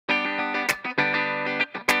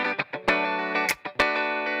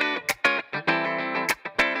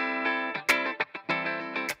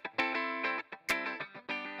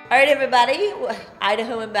All right, everybody,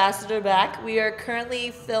 Idaho Ambassador back. We are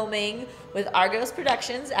currently filming with Argos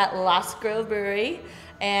Productions at Lost Grove Brewery.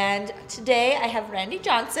 And today I have Randy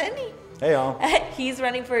Johnson. Hey, y'all. He's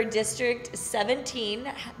running for District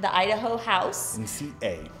 17, the Idaho House. In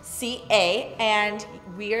CA. CA. And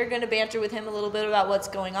we are going to banter with him a little bit about what's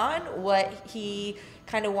going on, what he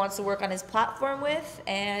kind of wants to work on his platform with.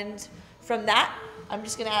 And from that, I'm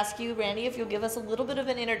just going to ask you, Randy, if you'll give us a little bit of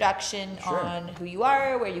an introduction on who you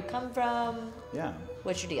are, where you come from. Yeah.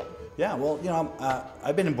 What's your deal? Yeah, well, you know,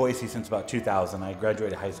 I've been in Boise since about 2000. I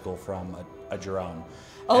graduated high school from a Jerome.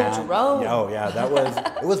 Oh, Jerome. Oh, yeah,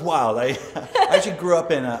 it was wild. I actually grew up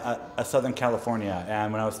in a Southern California,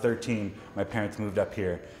 and when I was 13, my parents moved up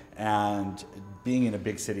here. And being in a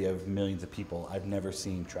big city of millions of people, I've never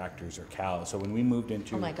seen tractors or cows. So when we moved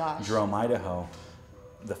into Jerome, Idaho,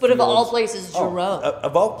 but of all places, Jerome.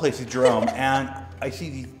 Of all places, Jerome. And I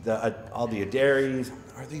see all the dairies.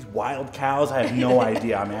 Are these wild cows? I have no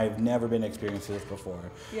idea. I mean, I've never been experienced this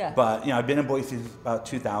before. Yeah. But, you know, I've been in Boise since about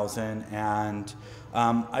 2000, and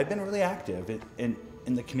I've been really active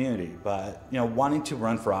in the community. But, you know, wanting to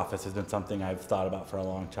run for office has been something I've thought about for a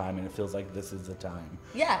long time, and it feels like this is the time.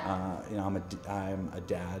 Yeah. You know, I'm a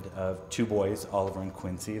dad of two boys, Oliver and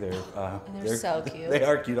Quincy. They're so cute. They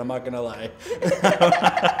are cute, I'm not going to lie.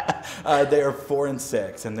 They are 4 and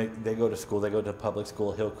 6, and they go to school. They go to public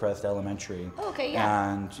school, Hillcrest Elementary. Oh, okay,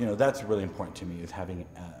 yeah. And, you know, that's really important to me, is having,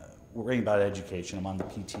 worrying about education. I'm on the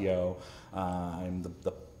PTO. I'm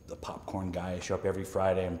the popcorn guy. I show up every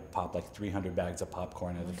Friday and pop like 300 bags of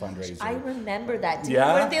popcorn as a fundraiser. I remember that.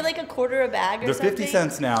 Yeah. Weren't they like a quarter a bag or They're something? They're 50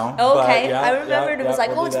 cents now. Oh, okay. Yeah, I remembered it was like,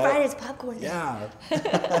 we'll it's Friday, it's popcorn day. Yeah.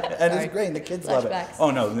 And it's great, and the kids love it.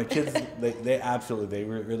 Oh, no, the kids, they absolutely, they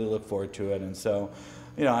really look forward to it. And so,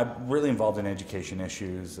 you know, I'm really involved in education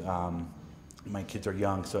issues. My kids are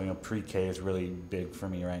young, so, you know, pre-K is really big for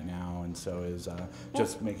me right now, and so is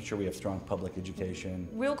just making sure we have strong public education.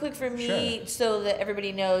 Real quick for me, so that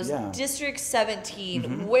everybody knows, District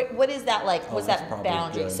 17, what is that like? What's that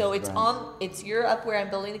boundary? So it's you're up where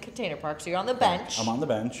I'm building the container park, so you're on the bench. I'm on the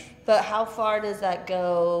bench. But how far does that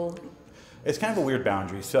go? It's kind of a weird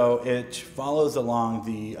boundary. So it follows along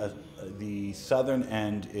the southern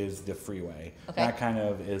end is the freeway. Okay. That kind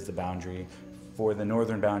of is the boundary. For the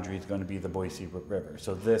northern boundary is going to be the Boise River.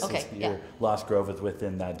 So this is here, Lost Grove is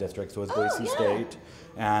within that district. So it's Boise State,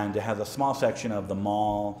 and it has a small section of the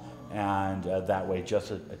mall, and that way, just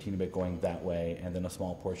a teeny bit going that way, and then a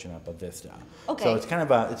small portion up of Vista. Okay. So it's kind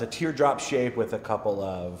of it's a teardrop shape with a couple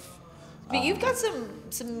of. But you've got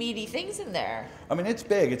some meaty things in there. I mean, it's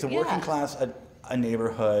big. It's a working class a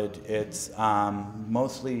neighborhood. It's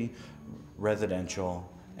mostly residential.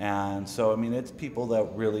 And so, I mean, it's people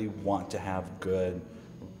that really want to have good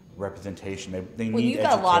representation. They need you've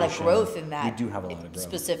got a lot of growth in that. We do have a lot of growth.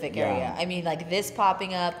 Specific area. I mean, like this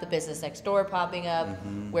popping up, the business next door popping up,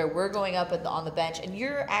 where we're going up on the bench. And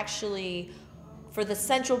you're actually, for the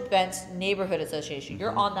Central Bend Neighborhood Association,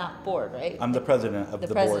 you're on that board, right? I'm the president of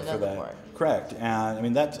the board for that. Board. Correct. And I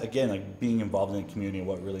mean, that's, again, like being involved in the community and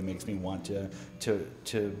what really makes me want to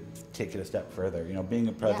take it a step further. You know, being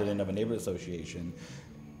a president of a neighborhood association,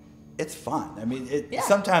 it's fun. I mean,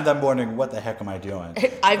 sometimes I'm wondering, what the heck am I doing?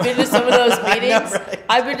 I've been to some of those meetings.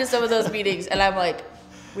 I've been to some of those meetings, and I'm like,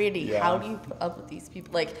 Randy, how do you put up with these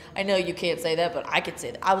people? Like, I know you can't say that, but I could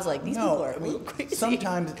say that. I was like, these people are crazy.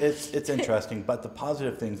 Sometimes it's interesting, but the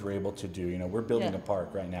positive things we're able to do, you know, we're building a park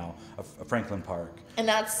right now, a Franklin Park. And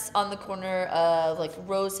that's on the corner of, like,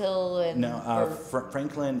 Rose Hill and... No,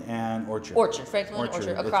 Franklin and Orchard. Franklin and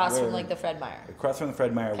Orchard, across from, like, the Fred Meyer. Across from the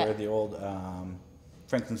Fred Meyer, where the old...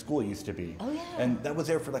 Franklin School used to be. Oh, yeah. And that was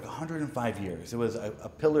there for like 105 years. It was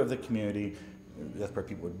a pillar of the community. That's where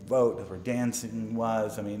people would vote. That's where dancing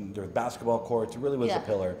was. I mean, there were basketball courts. It really was a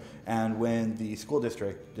pillar. And when the school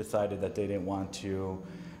district decided that they didn't want to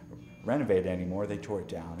renovate it anymore, they tore it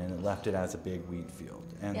down and it left it as a big wheat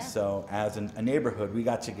field. And so as a neighborhood, we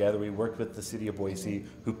got together, we worked with the city of Boise,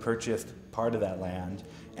 who purchased part of that land,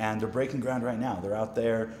 and they're breaking ground right now. They're out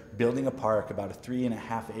there building a park, about a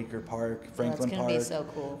 3.5 acre park, Franklin Park. It's going to be so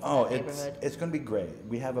cool for that neighborhood. It's going to be great.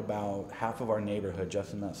 We have about half of our neighborhood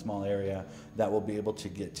just in that small area that will be able to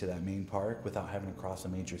get to that main park without having to cross a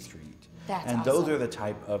major street. That's those are the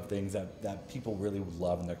type of things that people really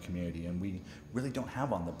love in their community, and we really don't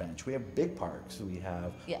have on the bench. We have big parks. We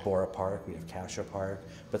have Bora Park, we have Cascia Park,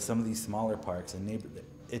 but some of these smaller parks,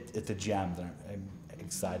 it's a gem that I'm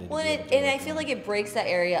excited to be able to and I feel like it breaks that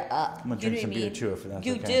area up. I'm going to drink some beer too, if that's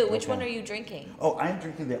You do? Which one are you drinking? Oh, I'm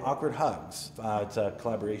drinking the Awkward Hugs. It's a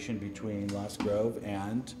collaboration between Lost Grove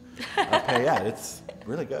and Payette. It's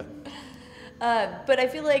really good. But I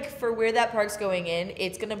feel like for where that park's going in,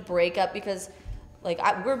 it's gonna break up because, like,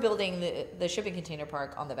 we're building the shipping container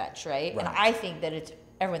park on the bench, right? And I think that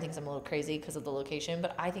everyone thinks I'm a little crazy because of the location,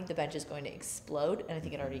 but I think the bench is going to explode, and I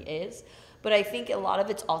think it already is. But I think a lot of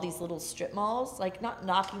it's all these little strip malls, like not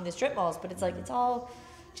knocking the strip malls, but it's like it's all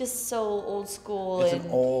just so old school It's and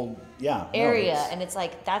an old, area, no, and it's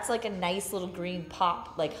like that's like a nice little green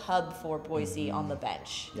pop like hub for Boise on the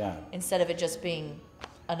bench. Yeah. Instead of it just being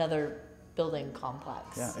another building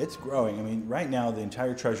complex. Yeah, it's growing. I mean, right now the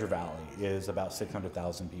entire Treasure Valley is about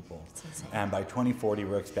 600,000 people. It's insane. And by 2040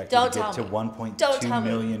 we're expected Don't to get to tell me. 1.2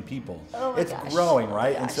 million people. Oh my it's gosh. growing, Oh my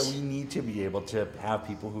right? And so gosh. we need to be able to have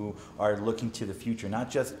people who are looking to the future, not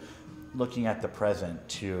just looking at the present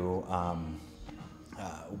to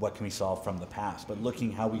what can we solve from the past, but looking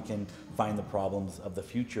how we can find the problems of the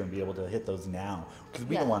future and be able to hit those now. Because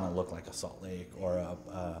we don't want to look like a Salt Lake or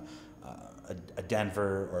a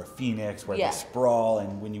Denver or a Phoenix where they sprawl,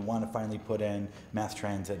 and when you want to finally put in mass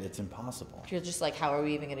transit, it's impossible. You're just like, how are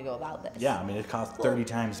we even going to go about this? Yeah, I mean, it costs 30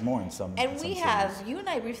 times more in some And in some we cities. have, you and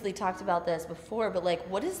I briefly talked about this before, but like,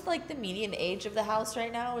 what is like the median age of the house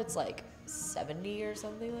right now? It's like 70 or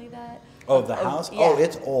something like that. Oh, the house? Yeah. Oh,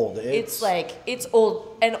 it's old. It's like, it's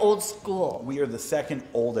old and old school. We are the second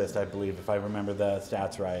oldest, I believe, if I remember the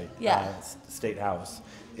stats right. Yeah. State house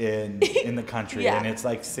in the country, Yeah. and it's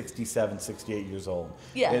like 67, 68 years old.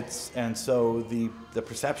 Yeah. And so the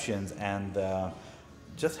perceptions and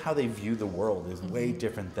just how they view the world is way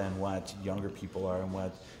different than what younger people are,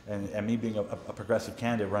 and me being a progressive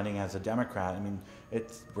candidate running as a Democrat. I mean,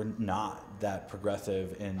 we're not that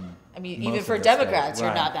progressive in. I mean, most even of for the Democrats, state.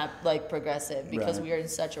 you're Right. not that like progressive because Right. we are in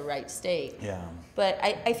such a right state. Yeah. But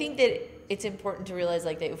I think that it's important to realize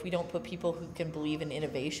like that if we don't put people who can believe in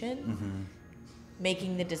innovation,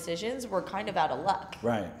 making the decisions, we're kind of out of luck.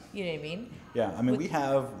 Right. You know what I mean? Yeah, I mean, we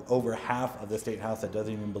have over half of the state house that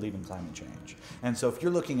doesn't even believe in climate change. And so if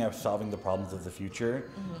you're looking at solving the problems of the future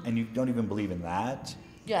and you don't even believe in that,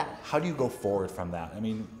 how do you go forward from that? I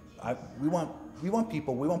mean, we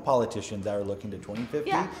want politicians that are looking to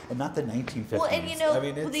 2050 and not the 1950s. Well, and you know, I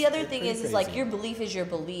mean, the other thing pretty is like crazy. your belief is your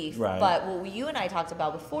belief. Right. But what you and I talked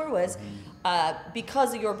about before was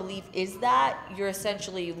because your belief is that, you're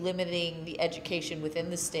essentially limiting the education within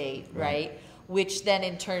the state, right? Which then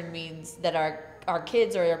in turn means that our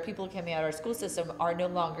kids or our people coming out of our school system are no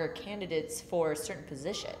longer candidates for certain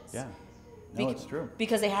positions. Yeah, no, it's true.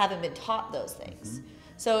 Because they haven't been taught those things.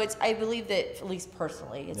 So I believe that, at least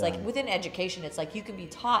personally, it's like within education, it's like you can be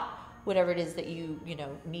taught whatever it is that you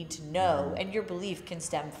need to know, and your belief can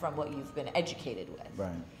stem from what you've been educated with.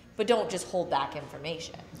 Right. But don't just hold back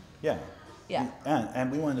information. Yeah. Yeah.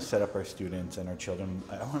 And we want to set up our students and our children.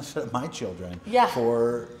 I want to set up my children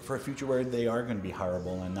for a future where they are going to be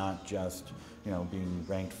hireable and not just being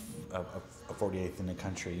ranked 48th in the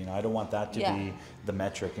country. I don't want that to be the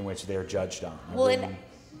metric in which they're judged on. Well, and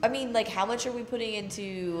I mean, like, how much are we putting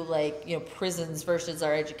into prisons versus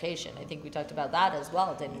our education? I think we talked about that as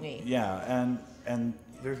well, didn't we? Yeah, and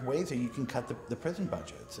there's ways that you can cut the prison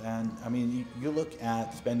budgets. And I mean, you look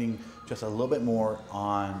at spending just a little bit more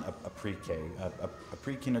on a pre-K, a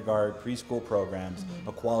pre-kindergarten, preschool programs,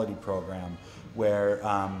 a quality program where,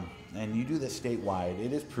 and you do this statewide,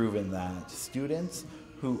 it is proven that students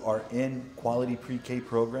who are in quality pre-K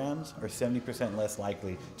programs are 70% less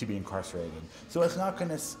likely to be incarcerated. So it's not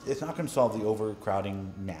going to solve the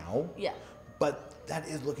overcrowding now. Yeah. But that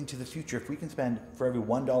is looking to the future. If we can spend, for every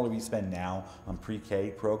 $1 we spend now on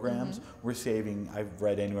pre-K programs, we're saving, I've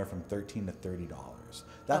read, anywhere from $13 to $30.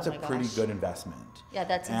 That's a pretty good investment. Yeah,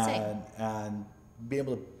 that's insane. And be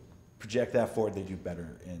able to project that forward, they do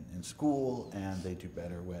better in school, and they do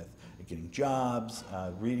better with getting jobs,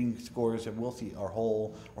 reading scores, and we'll see our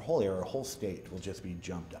whole area, our whole state will just be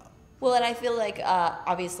jumped up. Well, and I feel like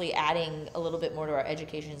obviously adding a little bit more to our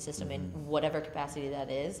education system in whatever capacity that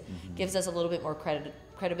is gives us a little bit more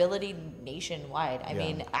credibility nationwide. I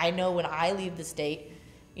mean, I know when I leave the state,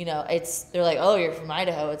 they're like, oh, you're from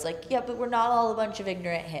Idaho. It's like, yeah, but we're not all a bunch of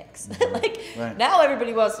ignorant hicks. Now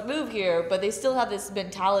everybody wants to move here, but they still have this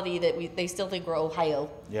mentality that they still think we're Ohio.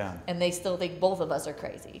 Yeah. And they still think both of us are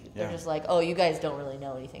crazy. They're just like, oh, you guys don't really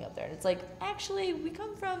know anything up there. And it's like, actually, we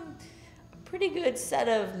come from pretty good set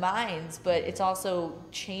of minds, but it's also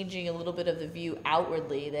changing a little bit of the view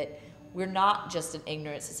outwardly that we're not just an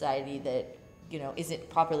ignorant society that isn't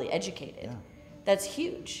properly educated. Yeah. That's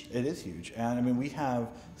huge. It is huge. And I mean, we have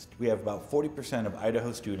about 40% of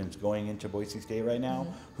Idaho students going into Boise State right now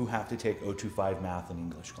who have to take 025 math and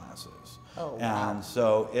English classes. Oh, wow. And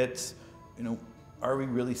so it's are we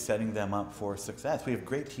really setting them up for success? We have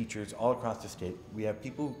great teachers all across the state. We have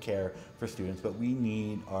people who care for students, but we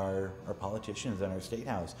need our politicians and our state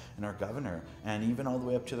house and our governor and even all the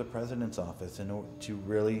way up to the president's office to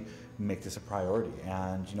really make this a priority.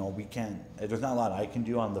 And we can't, there's not a lot I can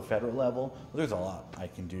do on the federal level, but there's a lot I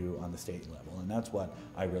can do on the state level. And that's what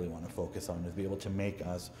I really want to focus on, is be able to make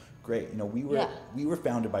us great. We were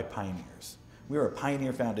founded by pioneers. We were a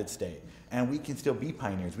pioneer-founded state, and we can still be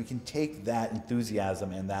pioneers. We can take that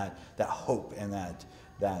enthusiasm and that hope and that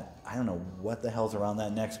I don't know what the hell's around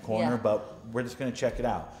that next corner, but we're just going to check it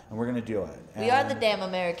out, and we're going to do it. And we are the damn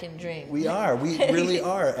American dream. We are. We really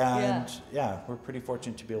are. And we're pretty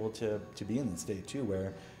fortunate to be able to be in the state too,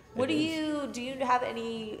 where. What do you have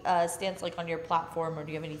any stance like on your platform, or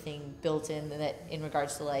do you have anything built in that in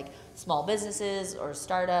regards to like small businesses or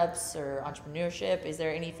startups or entrepreneurship? Is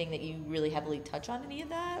there anything that you really heavily touch on any of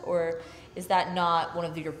that, or is that not one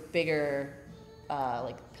of your bigger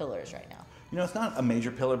like pillars right now? It's not a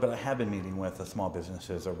major pillar, but I have been meeting with the small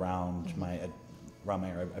businesses around my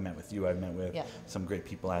area. I met with you. I met with some great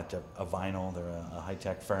people at a Vinyl. They're a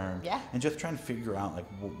high-tech firm, and just trying to figure out like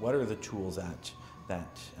what are the tools that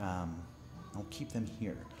will keep them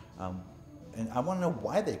here. And I want to know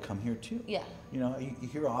why they come here too. Yeah. You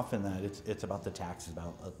hear often that it's about the taxes,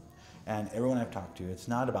 and everyone I've talked to, it's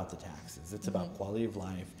not about the taxes. It's about quality of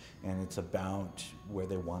life, and it's about where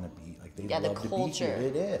they want to be. Like they love the to be here.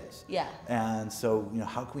 It is. Yeah. And so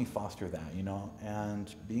how can we foster that?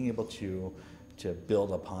 And being able to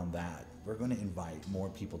build upon that. We're going to invite more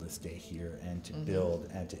people to stay here and to build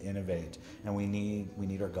and to innovate, and we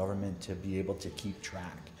need our government to be able to keep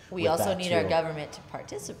track. We also need our government to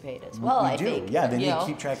participate as well. I think. Yeah, they need to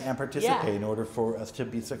keep track and participate in order for us to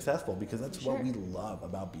be successful, because that's what we love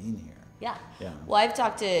about being here. Yeah. Well, I've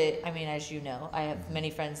talked to, as you know, I have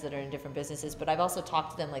many friends that are in different businesses, but I've also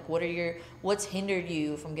talked to them like, what's hindered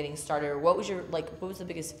you from getting started, or what was the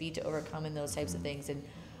biggest feat to overcome in those types of things? And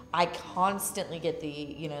I constantly get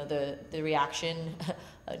the reaction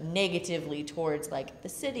negatively towards like the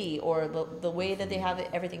city, or the way that they have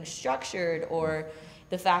everything structured, or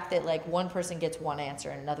the fact that like one person gets one answer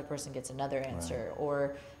and another person gets another answer,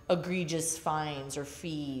 or egregious fines or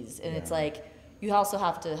fees. And it's like, you also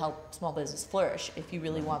have to help small business flourish if you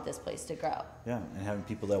really want this place to grow. Yeah, and having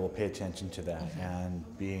people that will pay attention to that, and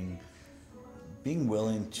being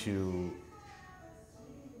willing to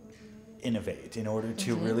innovate in order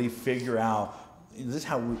to really figure out, this is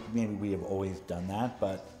how we have always done that,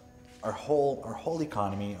 but our whole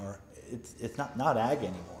economy, it's not ag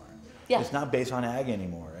anymore. It's not based on ag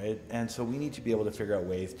anymore, and so we need to be able to figure out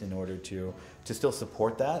ways in order to still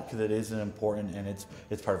support that, because it is an important, and it's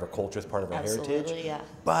part of our culture, it's part of our heritage. Yeah.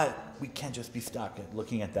 But we can't just be stuck at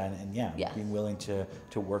looking at that, and being willing to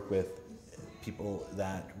work with people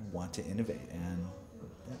that want to innovate. And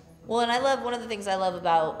well, and one of the things I love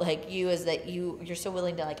about like you is that you're so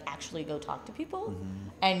willing to like actually go talk to people,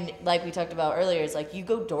 and like we talked about earlier, it's like you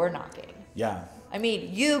go door knocking. Yeah.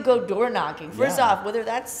 You go door knocking. First off, whether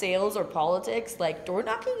that's sales or politics, like door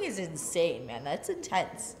knocking is insane, man. That's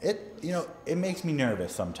intense. It makes me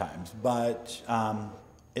nervous sometimes, but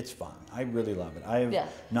it's fun. I really love it. I've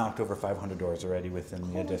knocked over 500 doors already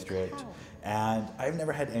within the district. Cow. And I've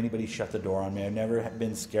never had anybody shut the door on me. I've never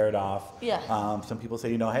been scared off. Yeah. Some people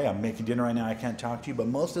say, hey, I'm making dinner right now, I can't talk to you. But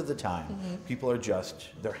most of the time, people are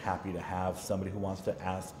they're happy to have somebody who wants to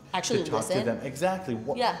ask, actually to talk listen. to them. Exactly.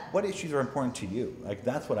 What issues are important to you? Like,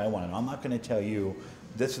 that's what I want to know. I'm not going to tell you,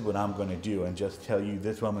 this is what I'm going to do, and just tell you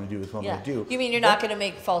this is what I'm going to do, this is what I'm going to do. You mean you're not going to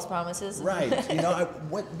make false promises? Right.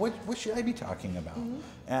 What should I be talking about?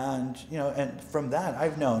 And and from that,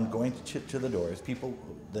 I've known going to the doors, people,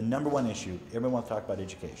 the number one issue, everyone wants to talk about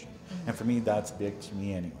education, and for me, that's big to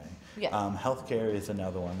me anyway. Yeah. Healthcare is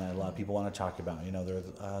another one that a lot of people want to talk about. There's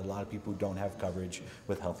a lot of people who don't have coverage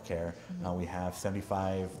with healthcare. We have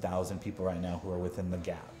 75,000 people right now who are within the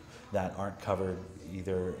gap that aren't covered.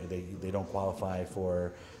 Either they don't qualify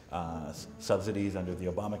for subsidies under the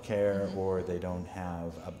Obamacare, or they don't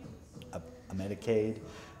have a Medicaid.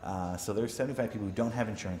 So there's 75 people who don't have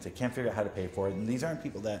insurance. They can't figure out how to pay for it. And these aren't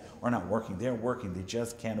people that are not working. They're working. They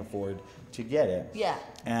just can't afford to get it. Yeah.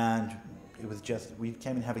 And it was we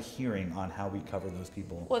can't even have a hearing on how we cover those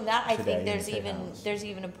people. Well, that I think there's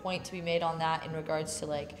even a point to be made on that in regards to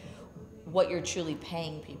like what you're truly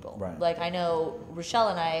paying people. Right. Like I know Rochelle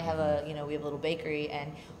and I have we have a little bakery,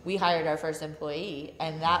 and we hired our first employee,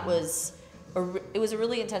 and that was it was a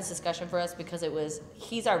really intense discussion for us, because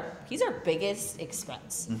he's our biggest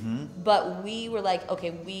expense. But we were like, okay,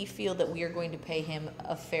 we feel that we are going to pay him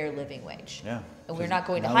a fair living wage. Yeah. And we're not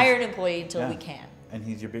going to hire an employee until we can. And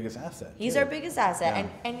he's your biggest asset. He's our biggest asset.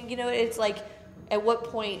 And it's like, at what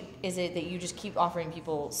point is it that you just keep offering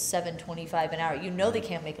people $7.25 an hour? You know they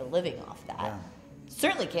can't make a living off that. Yeah.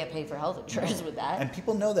 Certainly can't pay for health insurance with that. And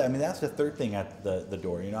people know that. I mean, that's the third thing at the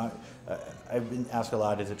door. You know, I've been asked a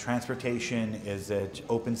lot, is it transportation? Is it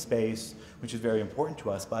open space? Which is very important to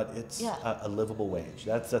us, but it's a livable wage.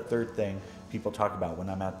 That's the third thing people talk about when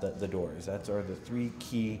I'm at the doors. That's are the three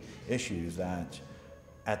key issues that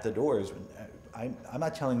at the doors. I'm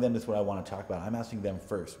not telling them this is what I want to talk about. I'm asking them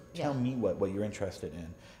first. Tell me what you're interested in.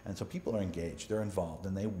 And so people are engaged, they're involved,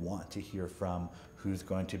 and they want to hear from who's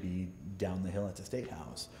going to be down the hill at the State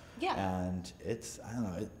House. Yeah. And it's, I don't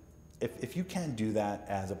know, if you can't do that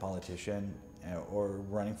as a politician or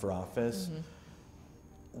running for office,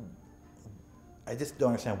 I just don't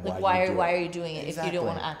understand why why are you doing it if you don't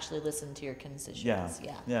want to actually listen to your constituents?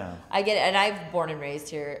 Yeah. I get it, and I've born and raised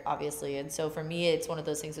here, obviously, and so for me, it's one of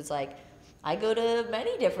those things. It's like I go to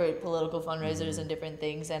many different political fundraisers and different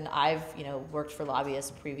things, and I've worked for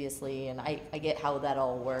lobbyists previously, and I get how that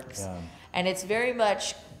all works. Yeah. And it's very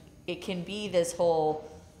much, it can be this whole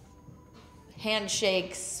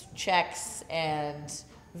handshakes, checks, and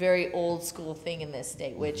very old school thing in this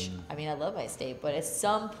state. Which I mean, I love my state, but at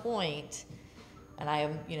some point, and I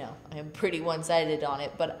am pretty one-sided on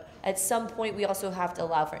it, but at some point we also have to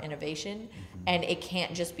allow for innovation, and it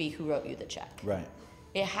can't just be who wrote you the check. Right.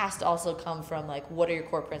 It has to also come from like, what are your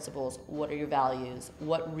core principles? What are your values?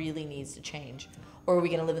 What really needs to change? Or are we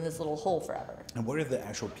going to live in this little hole forever? And what are the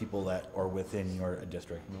actual people that are within your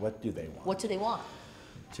district? What do they want? What do they want?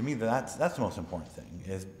 To me, that's the most important thing,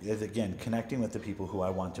 is again, connecting with the people who I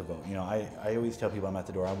want to vote. I always tell people I'm at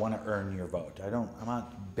the door, I want to earn your vote. I'm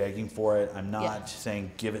not begging for it. I'm not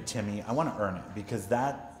saying give it to me. I want to earn it, because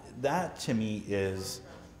that to me is,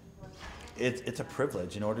 it's a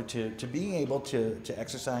privilege in order to being able to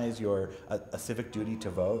exercise a civic duty to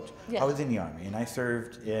vote. I was in the Army, and I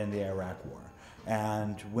served in the Iraq War.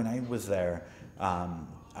 And when I was there,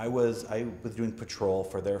 I was doing patrol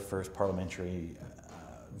for their first parliamentary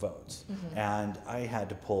votes. And I had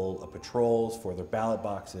to pull patrols for their ballot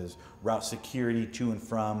boxes, route security to and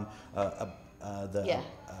from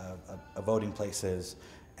voting places.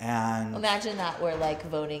 And imagine that, where like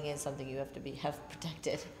voting is something you have to have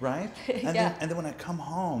protected. Right? And then when I come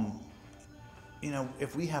home,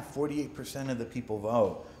 if we have 48% of the people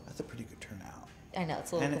vote, that's a pretty good turnout. I know,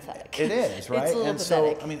 it's a little pathetic. It is, right? It's a little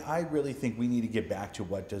pathetic. So, I mean, I really think we need to get back to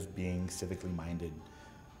what does being civically minded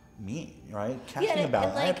mean, right? Casting a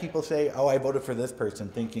ballot. I have people say, oh, I voted for this person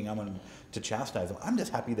thinking I'm going to chastise them. I'm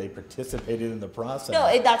just happy they participated in the process.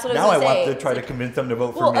 No, that's what I was going to say. Now I want to try to convince them to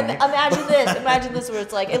vote for me. Imagine this where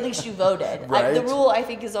it's like, at least you voted. Right? The rule, I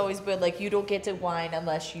think, has always been like, you don't get to whine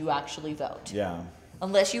unless you actually vote. Yeah.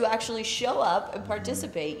 Unless you actually show up and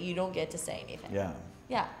participate, you don't get to say anything. Yeah.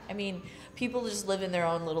 Yeah. I mean, people just live in their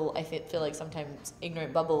own little, I feel like sometimes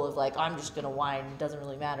ignorant bubble of like, I'm just going to whine, it doesn't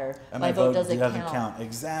really matter. And my vote doesn't count.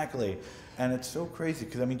 Exactly. And it's so crazy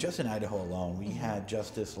because, I mean, just in Idaho alone, we had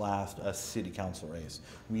just this last city council race.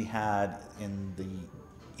 We had in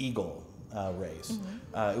the Eagle race,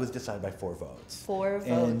 it was decided by 4 votes. 4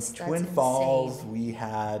 votes. In Twin Falls, we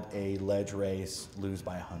had a ledge race lose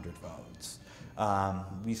by 100 votes.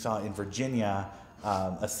 We saw in Virginia,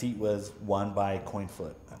 a seat was won by coin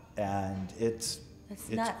flip. And it's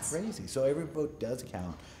crazy. So every vote does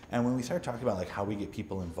count. And when we start talking about like how we get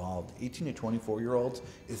people involved, 18 to 24-year-olds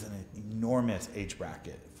is an enormous age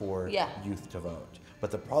bracket for youth to vote.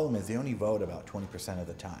 But the problem is they only vote about 20% of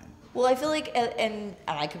the time. Well, I feel like, and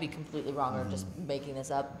I could be completely wrong or just making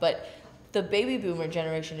this up, but the baby boomer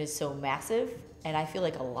generation is so massive, and I feel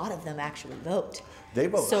like a lot of them actually vote. They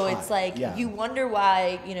vote So high. it's like, you wonder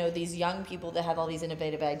why, these young people that have all these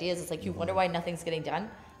innovative ideas, it's like you wonder why nothing's getting done,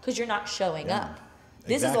 because you're not showing up.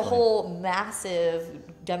 This is a whole massive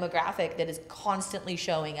demographic that is constantly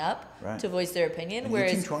showing up to voice their opinion. And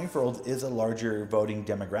whereas 18 to 24-year-olds is a larger voting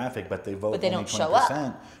demographic, but they vote they only don't 20%. show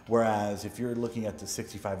up. Whereas if you're looking at the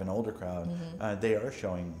 65 and older crowd, they are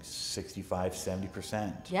showing 65,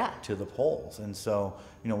 70% to the polls. And so,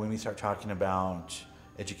 when we start talking about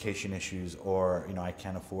education issues or, I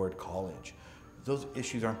can't afford college, those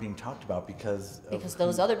issues aren't being talked about because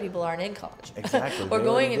those other people aren't in college. Exactly. or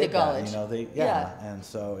going into college. And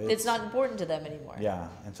so it's not important to them anymore. Yeah,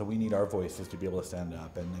 and so we need our voices to be able to stand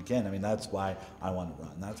up. And again, I mean, that's why I want to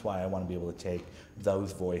run. That's why I want to be able to take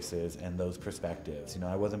those voices and those perspectives.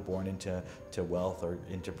 I wasn't born into wealth or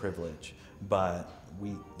into privilege, but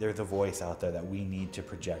there's a voice out there that we need to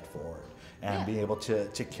project forward. and be able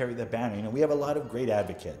to carry that banner. You know, we have a lot of great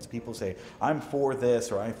advocates. People say, I'm for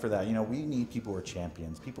this or I'm for that. You know, we need people who are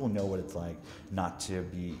champions. People who know what it's like not to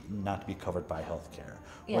be covered by health care.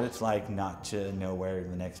 What it's like not to know where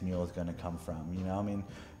the next meal is going to come from. You know, I mean,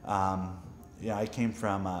 I came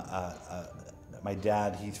from my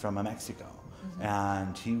dad, he's from Mexico,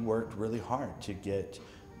 and he worked really hard to get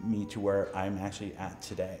me to where I'm actually at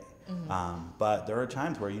today. But there are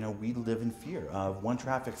times where, you know, we live in fear of one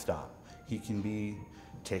traffic stop. He can be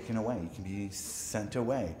taken away, he can be sent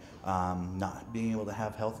away, not being able to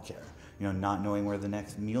have health care, you know, not knowing where the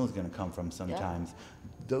next meal is going to come from sometimes.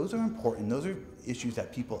 Those are important. Those are issues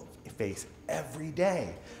that people face every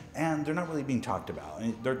day, and they're not really being talked about. I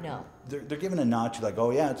mean, they're given a nod to, like,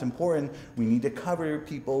 oh yeah, it's important. We need to cover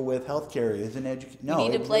people with healthcare. Isn't education? No, we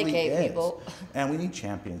need to placate really people, and we need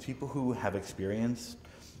champions, people who have experienced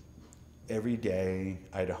everyday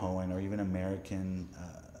Idahoan or even American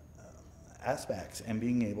aspects, and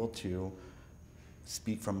being able to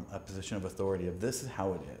speak from a position of authority of this is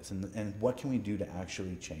how it is, and what can we do to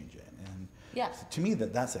actually change it. And to me,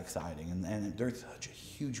 that's exciting, and there's such a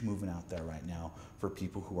huge movement out there right now for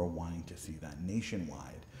people who are wanting to see that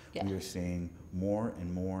nationwide. We are seeing more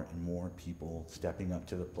and more and more people stepping up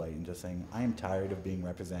to the plate and just saying, I am tired of being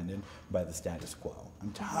represented by the status quo.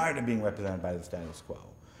 I'm tired of being represented by the status quo.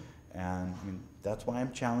 And I mean, that's why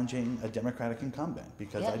I'm challenging a Democratic incumbent,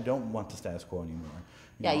 because I don't want the status quo anymore.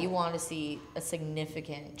 You want to see a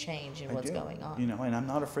significant change in what's going on. You know, and I'm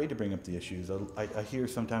not afraid to bring up the issues. I hear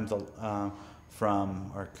sometimes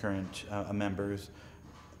from our current members,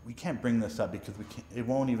 we can't bring this up because it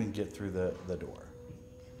won't even get through the door.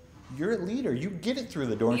 You're a leader. You get it through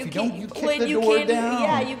the door. If you don't, you kick the door down.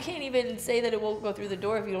 Yeah, you can't even say that it won't go through the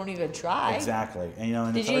door if you don't even try. Exactly. And you know,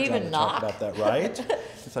 and did it's you our job even to knock? talk about that, right?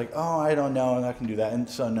 It's like, oh, I don't know, and I can do that. And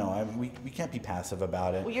so no, we can't be passive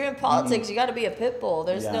about it. Well, you're in politics. You got to be a pit bull.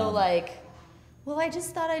 There's no like, well, I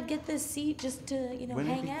just thought I'd get this seat just to, you know,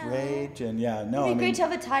 hang out. Wouldn't it be great? And It'd be great to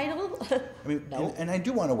have a title. I mean, and I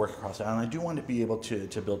do want to work across that, and I do want to be able to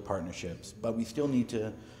build partnerships, but we still need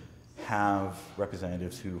to have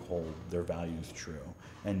representatives who hold their values true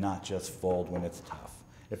and not just fold when it's tough.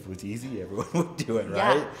 If it was easy, everyone would do it,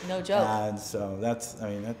 right? Yeah, no joke. And so that's, I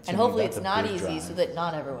mean, and hopefully it's not easy so that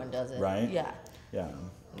not everyone does it. Right? Yeah. Yeah.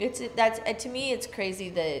 To me, it's crazy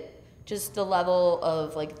that just the level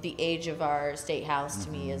of, like, the age of our state house to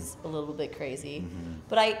me is a little bit crazy.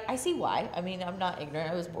 But I see why. I mean, I'm not ignorant.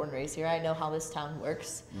 I was born and raised here. I know how this town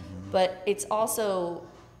works. But it's also,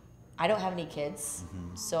 I don't have any kids,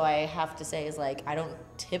 so I have to say is, like, I don't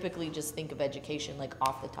typically just think of education, like,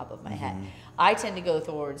 off the top of my head. I tend to go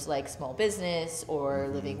towards, like, small business or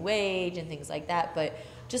living wage and things like that. But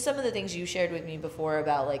just some of the things you shared with me before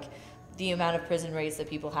about, like, the amount of prison rates that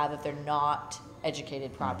people have if they're not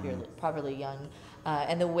educated properly young,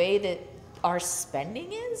 and the way that our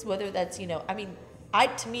spending is, whether that's, you know, I mean,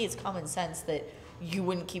 to me it's common sense that you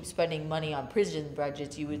wouldn't keep spending money on prison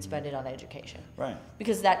budgets, you would spend it on education. Right.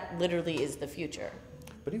 Because that literally is the future.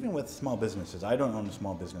 But even with small businesses, I don't own a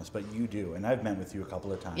small business, but you do, and I've met with you a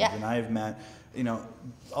couple of times. And I've met, you know,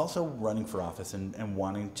 also running for office and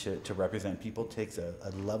wanting to represent people takes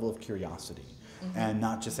a level of curiosity. And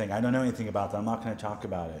not just saying, I don't know anything about that, I'm not going to talk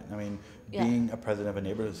about it. I mean, being a president of a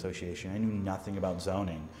neighborhood association, I knew nothing about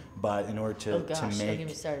zoning, but in order to make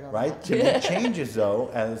changes, though,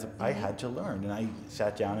 as I had to learn, and I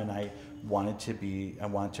sat down and I wanted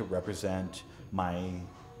to represent my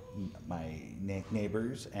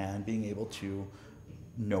neighbors and being able to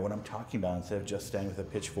know what I'm talking about instead of just standing with a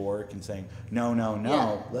pitchfork and saying,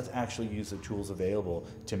 no, let's actually use the tools available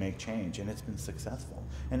to make change. And it's been successful.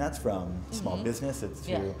 And that's from small business. It's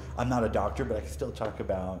to, I'm not a doctor, but I can still talk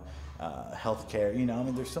about healthcare. You know, I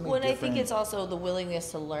mean, there's so many different... I think it's also the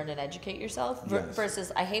willingness to learn and educate yourself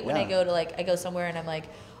versus, I hate when I go somewhere and I'm like,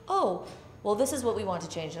 oh, well, this is what we want to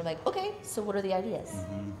change. And I'm like, okay, so what are the ideas?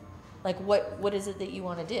 Like, what is it that you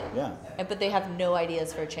want to do? But they have no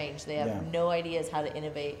ideas for change. They have no ideas how to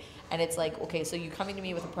innovate. And it's like, okay, so you're coming to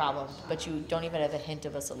me with a problem, but you don't even have a hint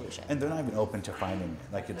of a solution. And they're not even open to finding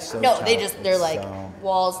it. Like, it's so No, tough. they're like,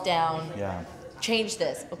 walls down, change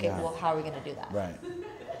this. Okay, well, how are we going to do that? Right.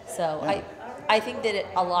 So I think that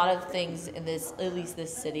a lot of things in this, at least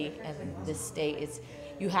this city and this state, is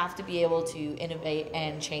you have to be able to innovate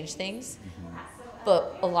and change things.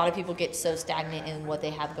 But a lot of people get so stagnant in what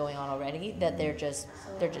they have going on already that they're just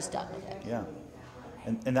done with it. Yeah,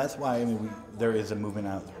 and that's why, I mean, there is a movement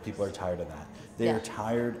out. People are tired of that. They are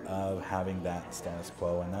tired of having that status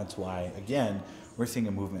quo, and that's why, again, we're seeing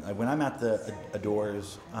a movement. Like when I'm at the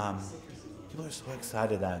doors, people are so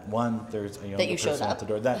excited that, one, there's a younger That you showed person at up. the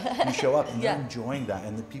door, that you show up and Yeah. they're enjoying that.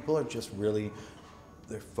 And the people are just really,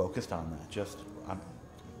 they're focused on that. Just, I'm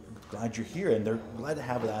glad you're here, and they're glad to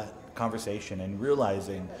have that conversation and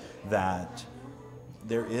realizing that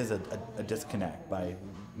there is a disconnect by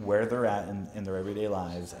where they're at in their everyday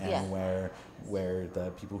lives and Yeah. where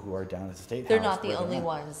the people who are down at the state They're house, not the where they're only at.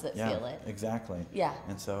 ones that Yeah, feel it. exactly. Yeah.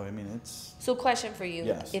 And so, I mean, it's, So question for you,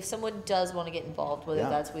 Yes. if someone does want to get involved, whether Yeah.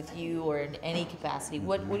 that's with you or in any capacity,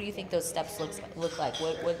 what do you think those steps look like?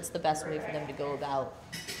 What's the best way for them to go about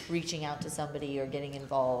reaching out to somebody or getting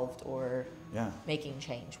involved or yeah. making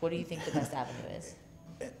change? What do you think the best avenue is?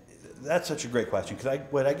 That's such a great question, because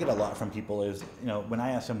what I get a lot from people is, when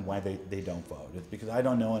I ask them why they don't vote, it's because I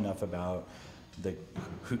don't know enough about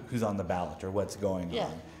who's on the ballot or what's going Yeah.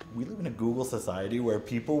 on. We live in a Google society where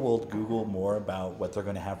people will Google more about what they're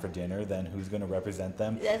going to have for dinner than who's going to represent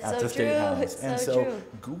them That's at so the state true. house. It's And so so true.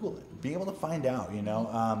 Google it, be able to find out.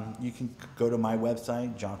 You can go to my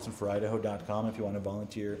website, johnsonforidaho.com, if you want to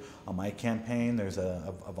volunteer on my campaign. There's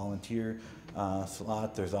a volunteer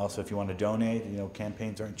slot. There's also, if you want to donate,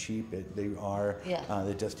 campaigns aren't cheap. They are. Yeah.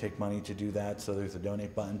 They just take money to do that. So there's a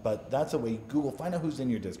donate button. But that's a way. Google, find out who's in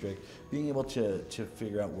your district, being able to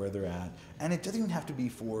figure out where they're at. And it doesn't even have to be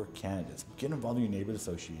for candidates. Get involved in your neighborhood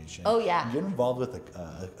association. Oh, yeah. Get involved with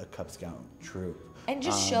a Cub Scout troop. And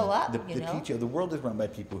just show up, The you know? the world is run by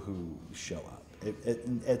people who show up.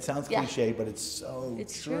 It sounds Yeah. cliche, but it's so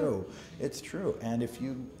It's true. true. It's true. And if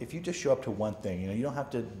you just show up to one thing, you don't have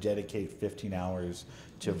to dedicate 15 hours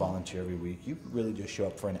to volunteer every week. You really just show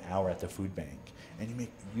up for an hour at the food bank, and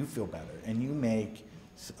you feel better, and you make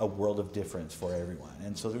a world of difference for everyone.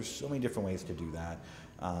 And so there's so many different ways to do that.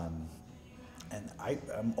 And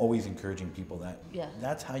I'm always encouraging people that Yeah.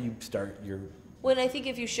 that's how you start your. When I think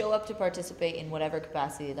if you show up to participate in whatever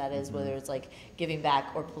capacity that is, whether it's like giving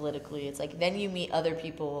back or politically, it's like then you meet other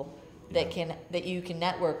people that you can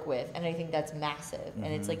network with, and I think that's massive. And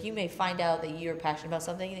it's like you may find out that you're passionate about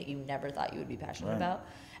something that you never thought you would be passionate Right. about,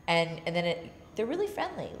 and then they're really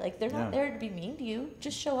friendly. Like they're not Yeah. there to be mean to you.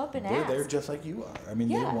 Just show up and They're ask. there just like you are. I mean,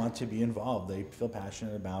 Yeah. they want to be involved. They feel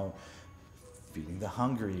passionate about feeding the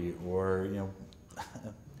hungry, or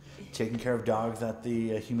taking care of dogs at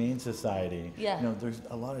the Humane Society. Yeah. There's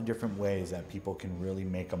a lot of different ways that people can really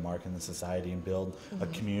make a mark in the society and build a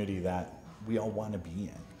community that we all want to be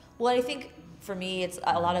in. Well, I think for me, it's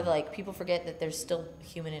a lot of like people forget that there's still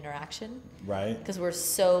human interaction. Right? Because we're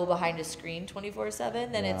so behind a screen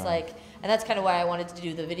 24/7, then it's Yeah. like, and that's kind of why I wanted to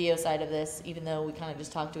do the video side of this, even though we kind of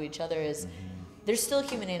just talk to each other, is there's still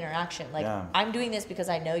human interaction. Like Yeah. I'm doing this because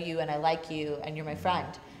I know you and I like you and you're my friend,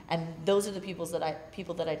 and those are the people that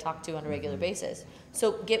I talk to on a regular basis.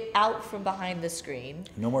 So get out from behind the screen.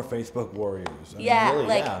 No more Facebook warriors. I mean, Yeah, really,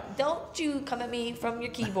 like yeah. don't you come at me from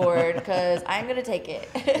your keyboard because I'm gonna take it.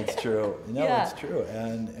 It's true. No, Yeah. it's true.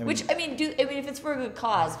 And I mean, Which I mean, if it's for a good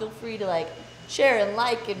cause, feel free to like share and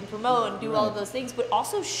like and promote and do all of those things, but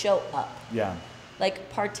also show up, yeah, like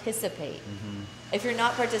participate. If you're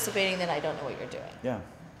not participating, then I don't know what you're doing. yeah,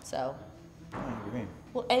 So, I agree.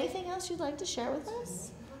 well, anything else you'd like to share with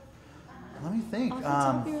us? Let me think. Off the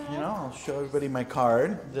top of your head? I'll show everybody my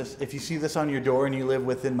card. If you see this on your door and you live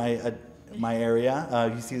within my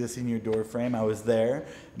area, you see this in your door frame. I was there.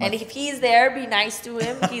 And if he's there, be nice to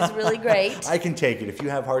him. He's really great. I can take it. If you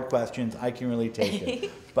have hard questions, I can really take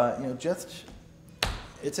it. But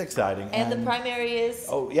it's exciting. And the primary is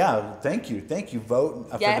Oh yeah, thank you. Vote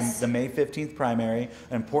Yes. for the May 15th primary.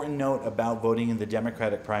 An important note about voting in the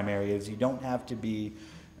Democratic primary is you don't have to be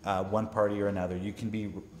one party or another. You can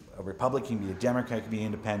be a Republican, be a Democrat, you can be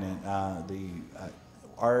independent.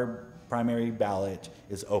 Our primary ballot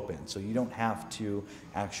is open, so you don't have to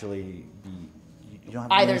actually be. You don't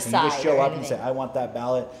have to do Either anything. You just side show or up and say, anything. "I want that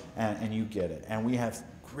ballot," and you get it. And we have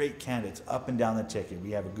great candidates up and down the ticket.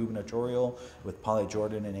 We have a gubernatorial with Polly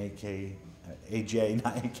Jordan and AJ,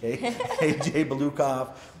 not AK, AJ Belukoff.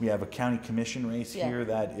 We have a county commission race Yeah. here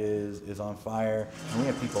that is on fire. And we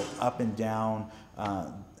have people up and down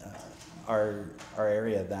our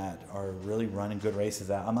area that are really running good races.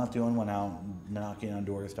 I'm not doing one out knocking on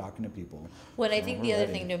doors, talking to people. when I So think we're the other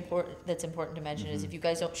ready. thing that's important to mention is if you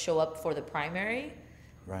guys don't show up for the primary,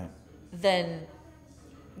 Right. then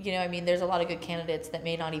there's a lot of good candidates that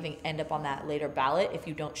may not even end up on that later ballot if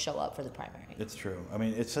you don't show up for the primary. It's true. I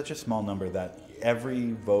mean, it's such a small number that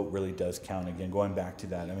every vote really does count. Again, going back to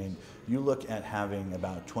that, I mean, you look at having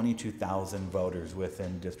about 22,000 voters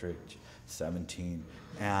within District 17,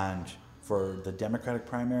 and For the Democratic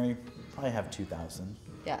primary, probably have 2,000.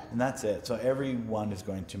 Yeah. And that's it. So everyone is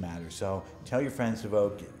going to matter. So tell your friends to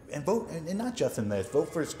vote. And vote, and not just in this,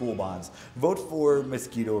 vote for school bonds, vote for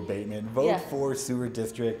mosquito abatement, vote for sewer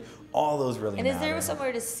district, all those really matter. And is there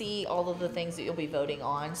somewhere to see all of the things that you'll be voting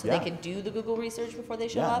on so they can do the Google research before they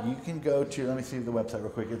show up? Yeah, you can go to, let me see the website real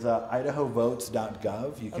quick. It's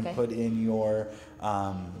idahovotes.gov. You can put in your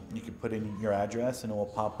address and it will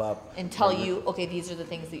pop up. And tell you, okay, these are the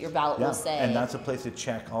things that your ballot will say. And that's a place to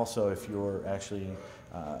check also if you're actually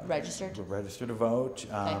registered to vote,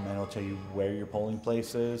 and it'll tell you where your polling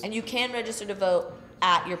place is. And you can register to vote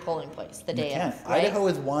at your polling place the day of, right? Idaho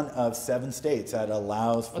is one of 7 states that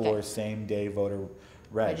allows for same-day voter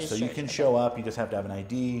reg. So you can show up. You just have to have an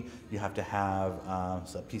ID. You have to have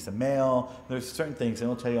a piece of mail. There's certain things,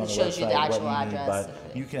 and it'll tell you on the website shows you the actual what you address need.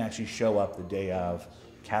 But you can actually show up the day of,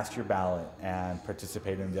 cast your ballot, and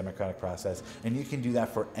participate in the democratic process. And you can do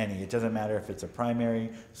that for any. It doesn't matter if it's a primary,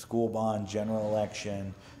 school bond, general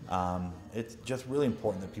election. It's just really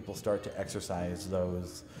important that people start to exercise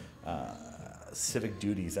those civic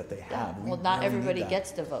duties that they have. Well, not everybody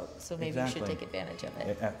gets to vote, so maybe you should take advantage of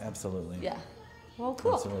it. Absolutely. Yeah. Well,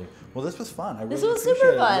 cool. Absolutely. Well, this was fun. This was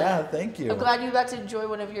super fun. Yeah, thank you. I'm glad you got to enjoy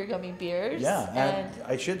one of your gummy beers. Yeah, and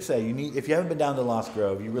I should say, if you haven't been down to Lost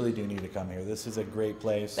Grove, you really do need to come here. This is a great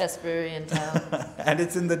place. Best brewery in town. And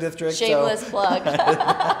it's in the district. Shameless plug.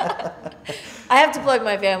 I have to plug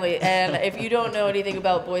my family, and if you don't know anything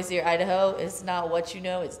about Boise or Idaho, it's not what you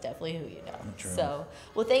know, it's definitely who you know. True. So,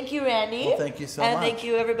 well, thank you, Randy. Well, thank you so much. And thank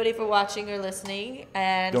you, everybody, for watching or listening.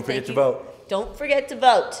 And don't forget to vote. Don't forget to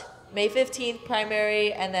vote. May 15th,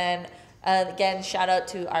 primary, and then again, shout out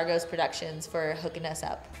to Argos Productions for hooking us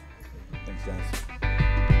up. Thanks, guys.